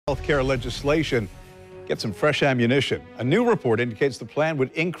Healthcare legislation gets some fresh ammunition. A new report indicates the plan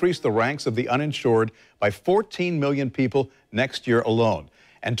would increase the ranks of the uninsured by 14 million people next year alone,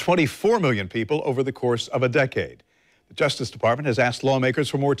 and 24 million people over the course of a decade. The Justice Department has asked lawmakers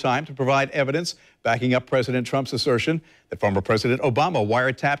for more time to provide evidence backing up President Trump's assertion that former President Obama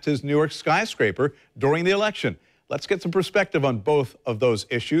wiretapped his New York skyscraper during the election. Let's get some perspective on both of those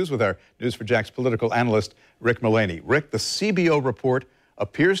issues with our News4JAX political analyst, Rick Mullaney. Rick, the CBO report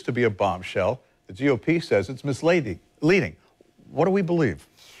appears to be a bombshell. The GOP says it's misleading. What do we believe?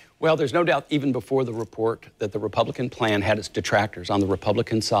 Well, there's no doubt even before the report that the Republican plan had its detractors on the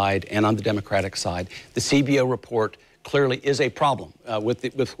Republican side and on the Democratic side. The CBO report clearly is a problem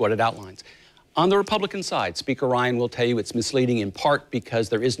with what it outlines. On the Republican side, Speaker Ryan will tell you it's misleading in part because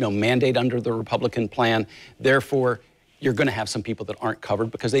there is no mandate under the Republican plan. Therefore, you're going to have some people that aren't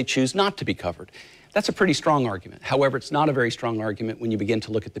covered because they choose not to be covered. That's a pretty strong argument. However, it's not a very strong argument when you begin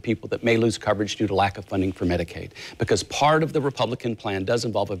to look at the people that may lose coverage due to lack of funding for Medicaid, because part of the Republican plan does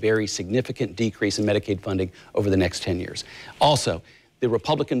involve a very significant decrease in Medicaid funding over the next 10 years. Also, the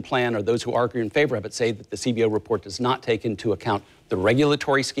Republican plan, or those who argue in favor of it, say that the CBO report does not take into account the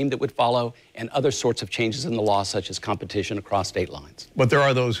regulatory scheme that would follow and other sorts of changes in the law, such as competition across state lines. But there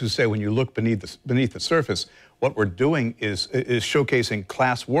are those who say when you look beneath the surface, what we're doing is showcasing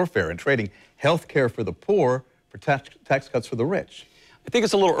class warfare and trading health care for the poor for tax cuts for the rich. I think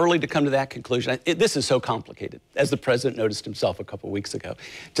it's a little early to come to that conclusion. This is so complicated, as the president noticed himself a couple weeks ago.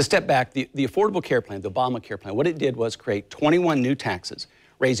 To step back, the Affordable Care Plan, the Obamacare plan, what it did was create 21 new taxes,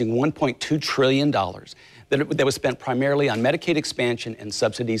 raising $1.2 trillion that was spent primarily on Medicaid expansion and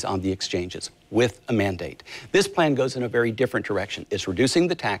subsidies on the exchanges, with a mandate. This plan goes in a very different direction. It's reducing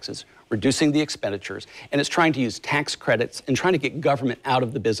the taxes, reducing the expenditures, and it's trying to use tax credits and trying to get government out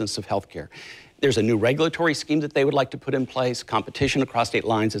of the business of health care. There's a new regulatory scheme that they would like to put in place, competition across state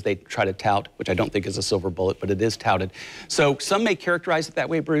lines as they try to tout, which I don't think is a silver bullet, but it is touted. So some may characterize it that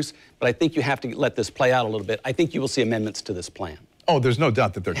way, Bruce, but I think you have to let this play out a little bit. I think you will see amendments to this plan. Oh, there's no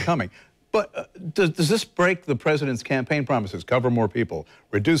doubt that they're coming. But does this break the president's campaign promises? Cover more people,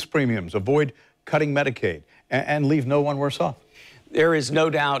 reduce premiums, avoid cutting Medicaid, and leave no one worse off? There is no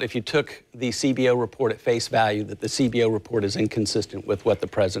doubt, if you took the CBO report at face value, that the CBO report is inconsistent with what the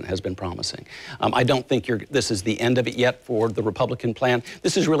president has been promising. I don't think this is the end of it yet for the Republican plan.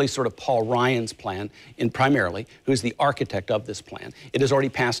 This is really sort of Paul Ryan's plan, primarily, who's the architect of this plan. It has already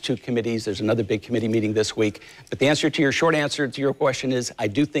passed 2 committees. There's another big committee meeting this week. But the answer to your short answer to your question is, I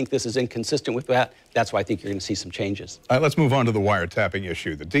do think this is inconsistent with that. That's why I think you're going to see some changes. All right, let's move on to the wiretapping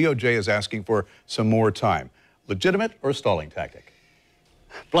issue. The DOJ is asking for some more time. Legitimate or stalling tactic?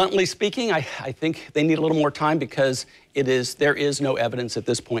 Bluntly speaking, I think they need a little more time because there is no evidence at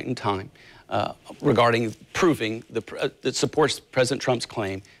this point in time regarding proving that supports President Trump's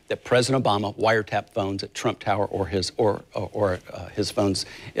claim that President Obama wiretapped phones at Trump Tower or his phones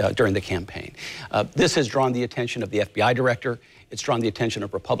during the campaign. This has drawn the attention of the FBI director. It's drawn the attention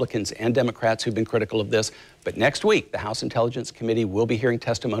of Republicans and Democrats who've been critical of this. But next week, the House Intelligence Committee will be hearing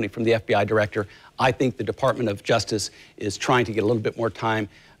testimony from the FBI director. I think the Department of Justice is trying to get a little bit more time,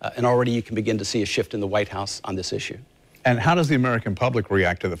 and already you can begin to see a shift in the White House on this issue. And how does the American public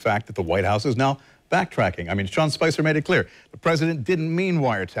react to the fact that the White House is now backtracking? I mean, Sean Spicer made it clear. The president didn't mean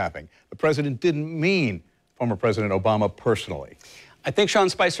wiretapping. The president didn't mean former President Obama personally. I think Sean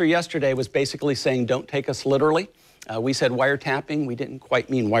Spicer yesterday was basically saying, don't take us literally. We said wiretapping. We didn't quite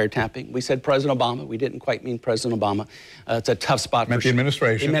mean wiretapping. We said President Obama. We didn't quite mean President Obama. It's a tough spot. Meant the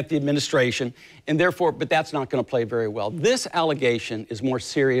administration. It meant the administration. And therefore, but that's not going to play very well. This allegation is more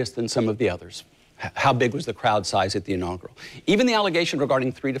serious than some of the others. How big was the crowd size at the inaugural? Even the allegation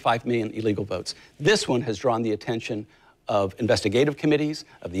regarding 3 to 5 million illegal votes. This one has drawn the attention of investigative committees,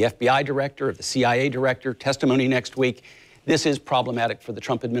 of the FBI director, of the CIA director, testimony next week. This is problematic for the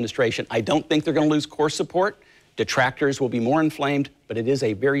Trump administration. I don't think they're going to lose core support. Detractors will be more inflamed, but it is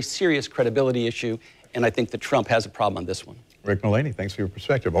a very serious credibility issue, and I think that Trump has a problem on this one. Rick Mullaney, thanks for your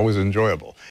perspective. Always enjoyable.